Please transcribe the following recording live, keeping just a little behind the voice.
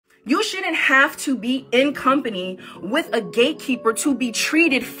You shouldn't have to be in company with a gatekeeper to be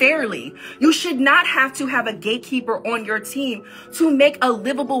treated fairly. You should not have to have a gatekeeper on your team to make a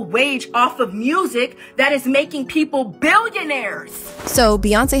livable wage off of music that is making people billionaires. So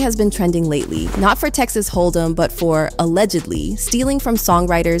Beyonce has been trending lately, not for Texas Hold'em, but for, allegedly, stealing from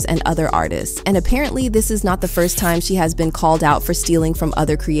songwriters and other artists. And apparently this is not the first time she has been called out for stealing from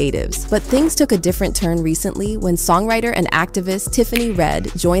other creatives. But things took a different turn recently when songwriter and activist Tiffany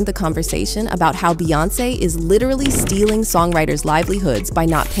Redd joined the conversation about how Beyonce is literally stealing songwriters' livelihoods by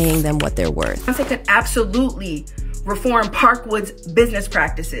not paying them what they're worth. Beyonce could absolutely reform Parkwood's business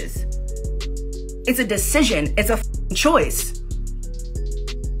practices. It's a decision. It's a choice.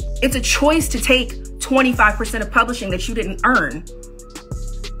 It's a choice to take 25% of publishing that you didn't earn.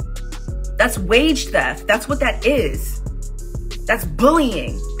 That's wage theft. That's what that is. That's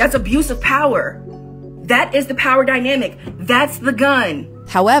bullying. That's abuse of power. That is the power dynamic. That's the gun.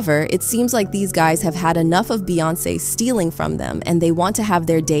 However, it seems like these guys have had enough of Beyonce stealing from them and they want to have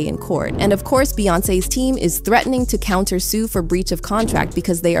their day in court. And of course, Beyonce's team is threatening to countersue for breach of contract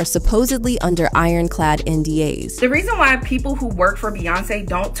because they are supposedly under ironclad NDAs. The reason why people who work for Beyonce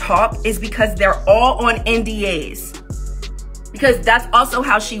don't talk is because they're all on NDAs. Because that's also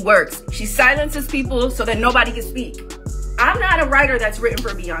how she works. She silences people so that nobody can speak. I'm not a writer that's written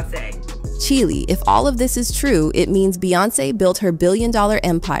for Beyonce. Chile, if all of this is true, it means Beyonce built her billion-dollar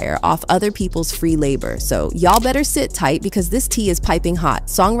empire off other people's free labor. So y'all better sit tight because this tea is piping hot.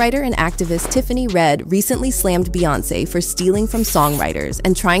 Songwriter and activist Tiffany Redd recently slammed Beyonce for stealing from songwriters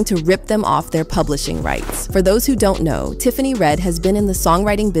and trying to rip them off their publishing rights. For those who don't know, Tiffany Redd has been in the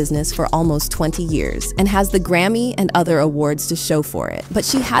songwriting business for almost 20 years and has the Grammy and other awards to show for it. But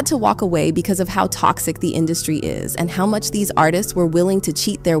she had to walk away because of how toxic the industry is and how much these artists were willing to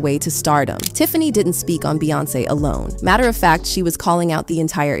cheat their way to stardom. Tiffany didn't speak on Beyonce alone. Matter of fact, she was calling out the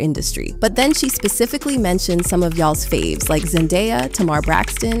entire industry. But then she specifically mentioned some of y'all's faves like Zendaya, Tamar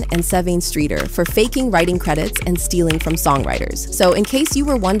Braxton, and Savine Streeter for faking writing credits and stealing from songwriters. So in case you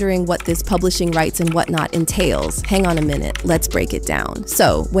were wondering what this publishing rights and whatnot entails, hang on a minute, let's break it down.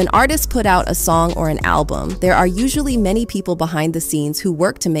 So when artists put out a song or an album, there are usually many people behind the scenes who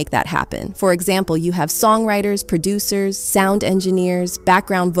work to make that happen. For example, you have songwriters, producers, sound engineers,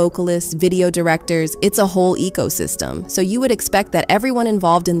 background vocalists, video directors. It's a whole ecosystem. So you would expect that everyone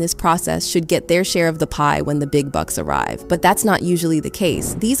involved in this process should get their share of the pie when the big bucks arrive. But that's not usually the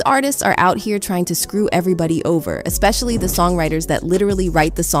case. These artists are out here trying to screw everybody over, especially the songwriters that literally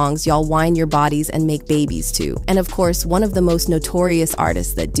write the songs y'all whine your bodies and make babies to. And of course, one of the most notorious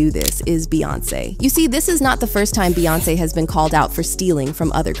artists that do this is Beyonce. You see, this is not the first time Beyonce has been called out for stealing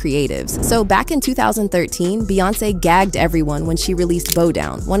from other creatives. So back in 2013, Beyonce gagged everyone when she released Bow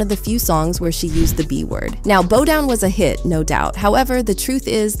Down, one of the few songs where she used the B word. Now, Bow Down was a hit, no doubt. However, the truth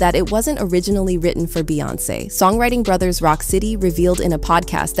is that it wasn't originally written for Beyonce. Songwriting brothers Rock City revealed in a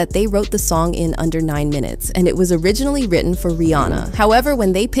podcast that they wrote the song in under 9 minutes, and it was originally written for Rihanna. However,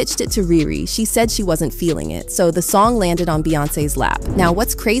 when they pitched it to Riri, she said she wasn't feeling it, so the song landed on Beyonce's lap. Now,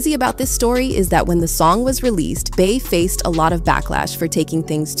 what's crazy about this story is that when the song was released, Bey faced a lot of backlash for taking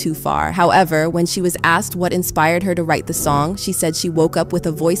things too far. However, when she was asked what inspired her to write the song, she said she woke up with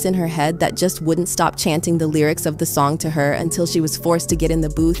a voice in her head that just wouldn't stop chanting the lyrics of the song to her until she was forced to get in the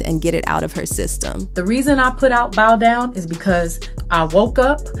booth and get it out of her system. The reason I put out Bow Down is because I woke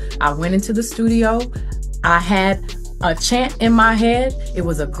up, I went into the studio, I had a chant in my head. It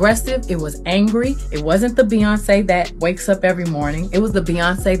was aggressive, it was angry. It wasn't the Beyonce that wakes up every morning. It was the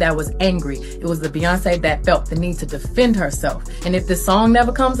Beyonce that was angry. It was the Beyonce that felt the need to defend herself. And if this song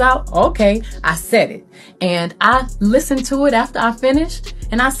never comes out, okay, I said it. And I listened to it after I finished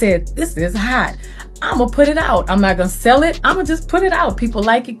and I said, this is hot. I'm gonna put it out. I'm not gonna sell it. I'm gonna just put it out. People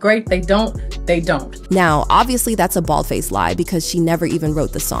like it, great. They don't, they don't. Now, obviously that's a bald-faced lie because she never even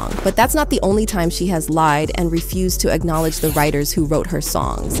wrote the song. But that's not the only time she has lied and refused to acknowledge the writers who wrote her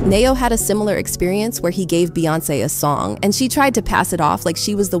songs. Neo had a similar experience where he gave Beyonce a song and she tried to pass it off like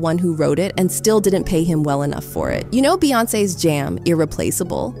she was the one who wrote it and still didn't pay him well enough for it. You know Beyonce's jam,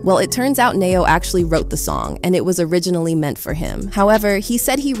 Irreplaceable? Well, it turns out Neo actually wrote the song and it was originally meant for him. However, he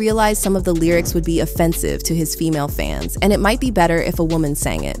said he realized some of the lyrics would be offensive to his female fans, and it might be better if a woman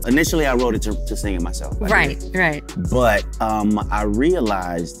sang it. Initially, I wrote it to sing it myself. Right. But I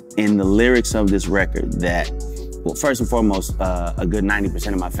realized in the lyrics of this record that, well, first and foremost, a good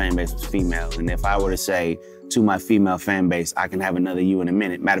 90% of my fan base was female. And if I were to say to my female fan base, I can have another you in a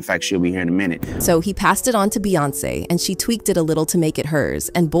minute. Matter of fact, she'll be here in a minute. So he passed it on to Beyoncé, and she tweaked it a little to make it hers,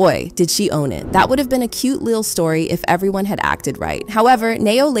 and boy, did she own it. That would have been a cute little story if everyone had acted right. However,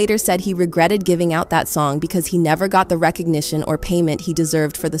 Neo later said he regretted giving out that song because he never got the recognition or payment he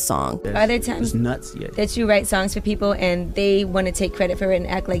deserved for the song. Are there times that you write songs for people and they want to take credit for it and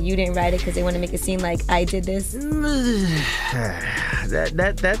act like you didn't write it because they want to make it seem like I did this?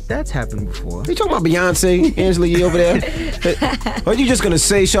 That's happened before. Are you talking about Beyonce, Angela Yee over there? Are you just gonna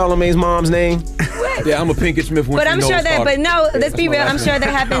say Charlamagne's mom's name? What? Yeah, I'm a Pinkett Smith. But I'm sure that. But no, let's be real. I'm sure that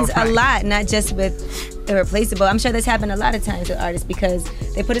happens a lot, not just with Irreplaceable. I'm sure that's happened a lot of times with artists because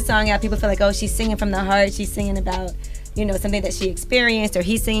they put a song out, people feel like, oh, she's singing from the heart, she's singing about, you know, something that she experienced, or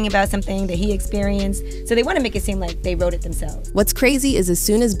he's singing about something that he experienced. So they want to make it seem like they wrote it themselves. What's crazy is as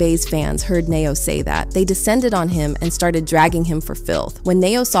soon as Bey's fans heard Neo say that, they descended on him and started dragging him for filth. When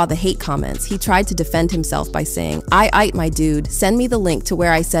Neo saw the hate comments, he tried to defend himself by saying, "I my dude, send me the link to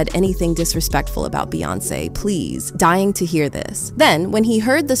where I said anything disrespectful about Beyonce, please, dying to hear this." Then, when he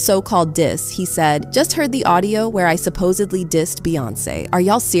heard the so-called diss, he said, "Just heard the audio where I supposedly dissed Beyonce. Are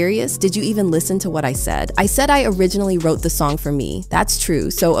y'all serious? Did you even listen to what I said? I said I originally wrote the song for me. That's true.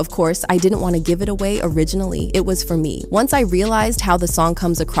 So of course I didn't want to give it away originally. It was for me. Once I realized how the song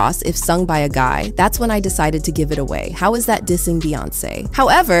comes across if sung by a guy, that's when I decided to give it away. How is that dissing Beyonce?"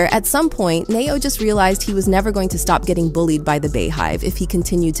 However, at some point, Neo just realized he was never going to stop getting bullied by the Beyhive if he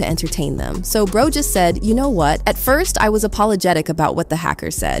continued to entertain them. So bro just said, "You know what? At first I was apologetic about what the hacker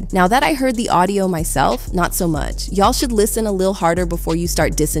said. Now that I heard the audio myself, not so much. Y'all should listen a little harder before you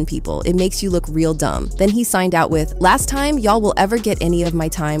start dissing people. It makes you look real dumb." Then he signed out with, "Last time y'all will ever get any of my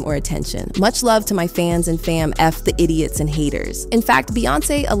time or attention. Much love to my fans and fam, F the idiots and haters." In fact,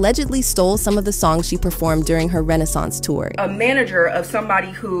 Beyonce allegedly stole some of the songs she performed during her Renaissance tour. A manager of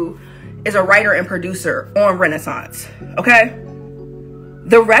somebody who is a writer and producer on Renaissance, okay?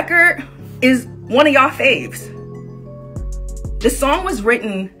 The record is one of y'all faves. The song was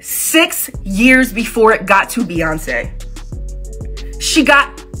written 6 years before it got to Beyonce. She got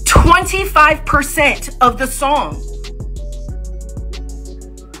 25% of the song.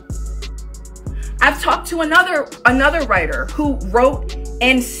 I've talked to another writer who wrote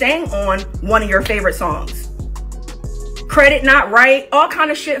and sang on one of your favorite songs. Credit not right, all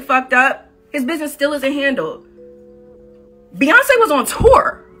kind of shit fucked up. His business still isn't handled. Beyonce was on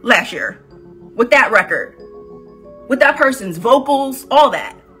tour last year with that record, with that person's vocals, all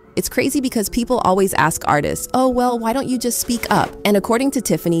that. It's crazy because people always ask artists, "Oh, well, why don't you just speak up?" And according to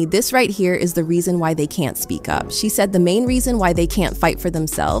Tiffany, this right here is the reason why they can't speak up. She said the main reason why they can't fight for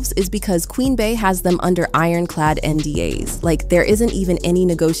themselves is because Queen Bey has them under ironclad NDAs. Like, there isn't even any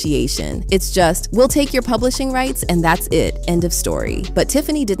negotiation. It's just, we'll take your publishing rights and that's it, end of story. But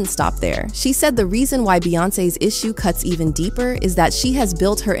Tiffany didn't stop there. She said the reason why Beyonce's issue cuts even deeper is that she has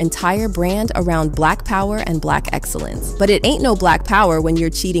built her entire brand around Black power and Black excellence. But it ain't no Black power when you're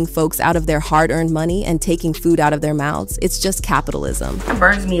cheating folks out of their hard-earned money and taking food out of their mouths. It's just capitalism. What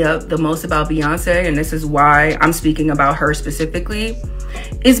burns me up the most about Beyonce, and this is why I'm speaking about her specifically,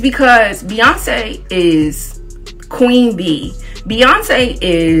 is because Beyonce is Queen Bee. Beyonce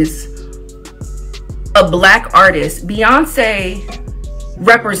is a Black artist. Beyonce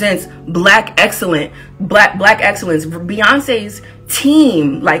represents Black excellence. Beyonce's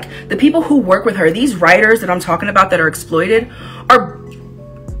team, like the people who work with her, these writers that I'm talking about that are exploited,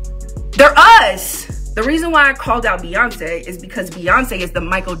 they're us. The reason why I called out Beyonce is because Beyonce is the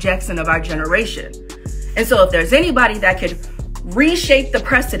Michael Jackson of our generation. And so if there's anybody that could reshape the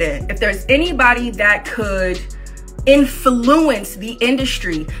precedent, if there's anybody that could influence the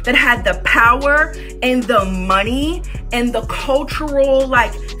industry, that had the power and the money and the cultural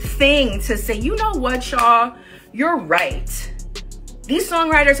thing to say, you know what, y'all, you're right. These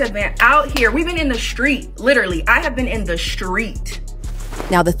songwriters have been out here. We've been in the street, literally. I have been in the street.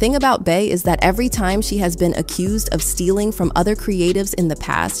 Now, the thing about Bey is that every time she has been accused of stealing from other creatives in the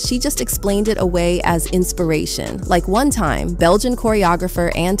past, she just explained it away as inspiration. Like one time, Belgian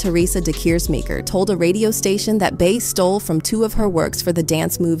choreographer Anne Teresa de Keersmaker told a radio station that Bey stole from 2 of her works for the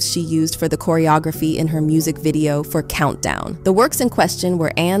dance moves she used for the choreography in her music video for Countdown. The works in question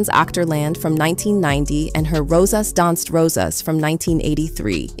were Anne's Achterland from 1990 and her Rosas danced Rosas from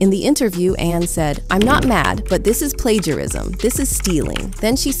 1983. In the interview, Anne said, "I'm not mad, but this is plagiarism. This is stealing.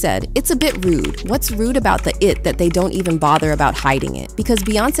 Then she said, "It's a bit rude. What's rude about the it that they don't even bother about hiding it?" Because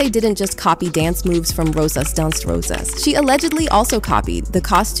Beyoncé didn't just copy dance moves from Rosas Danced Rosas. She allegedly also copied the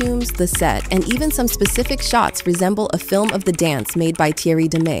costumes, the set, and even some specific shots resemble a film of the dance made by Thierry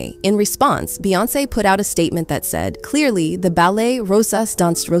Demey. In response, Beyoncé put out a statement that said, "Clearly, the ballet Rosas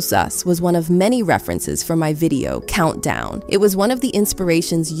Danced Rosas was one of many references for my video, Countdown. It was one of the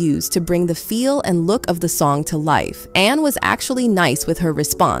inspirations used to bring the feel and look of the song to life." Anne was actually nice with her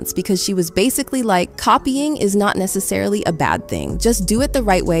response because she was basically like, copying is not necessarily a bad thing. Just do it the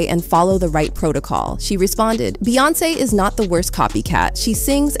right way and follow the right protocol. She responded, "Beyoncé is not the worst copycat. She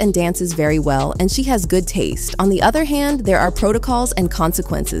sings and dances very well, and she has good taste. On the other hand, there are protocols and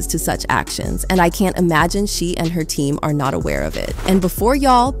consequences to such actions, and I can't imagine she and her team are not aware of it." And before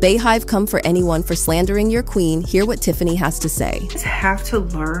y'all, Beyhive come for anyone for slandering your queen, hear what Tiffany has to say. Have to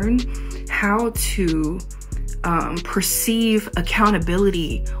learn how to perceive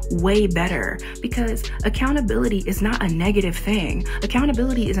accountability way better, because accountability is not a negative thing.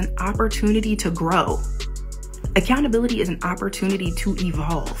 Accountability is an opportunity to grow. Accountability is an opportunity to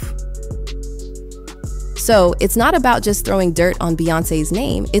evolve. So it's not about just throwing dirt on Beyoncé's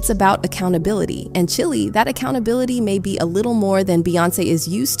name, it's about accountability. And Chili, that accountability may be a little more than Beyoncé is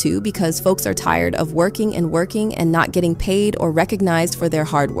used to because folks are tired of working and not getting paid or recognized for their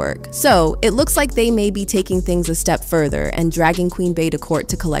hard work. So it looks like they may be taking things a step further and dragging Queen Bey to court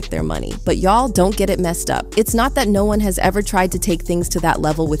to collect their money. But y'all, don't get it messed up. It's not that no one has ever tried to take things to that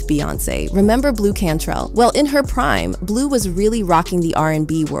level with Beyoncé. Remember Blue Cantrell? Well, in her prime, Blue was really rocking the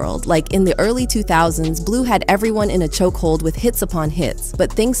R&B world. Like in the early 2000s, Blue had everyone in a chokehold with hits upon hits,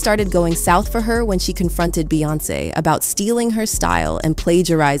 but things started going south for her when she confronted Beyoncé about stealing her style and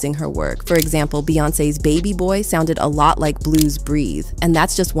plagiarizing her work. For example, Beyoncé's Baby Boy sounded a lot like Blue's Breathe, and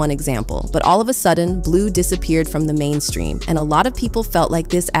that's just one example. But all of a sudden, Blue disappeared from the mainstream, and a lot of people felt like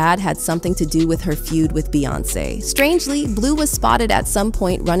this ad had something to do with her feud with Beyoncé. Strangely, Blue was spotted at some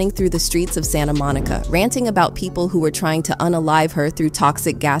point running through the streets of Santa Monica, ranting about people who were trying to unalive her through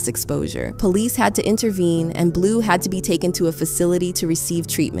toxic gas exposure. Police had to intervene, and Blue had to be taken to a facility to receive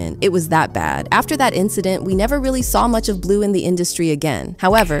treatment. It was that bad. After that incident, we never really saw much of Blue in the industry again.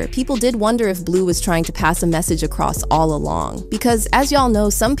 However, people did wonder if Blue was trying to pass a message across all along. Because as y'all know,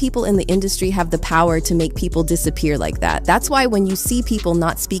 some people in the industry have the power to make people disappear like that. That's why when you see people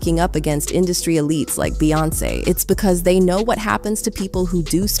not speaking up against industry elites like Beyoncé, it's because they know what happens to people who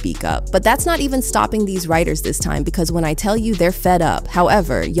do speak up. But that's not even stopping these writers this time, because when I tell you they're fed up.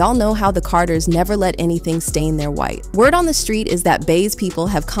 However, y'all know how the Carters never let anything stain their white. Word on the street is that Bey's people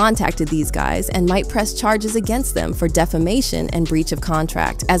have contacted these guys and might press charges against them for defamation and breach of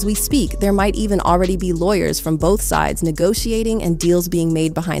contract. As we speak, there might even already be lawyers from both sides negotiating and deals being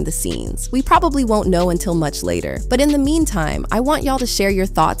made behind the scenes. We probably won't know until much later. But in the meantime, I want y'all to share your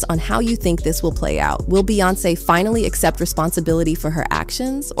thoughts on how you think this will play out. Will Beyoncé finally accept responsibility for her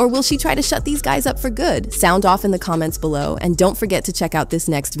actions? Or will she try to shut these guys up for good? Sound off in the comments below, and don't forget to check out this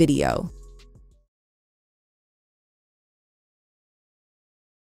next video.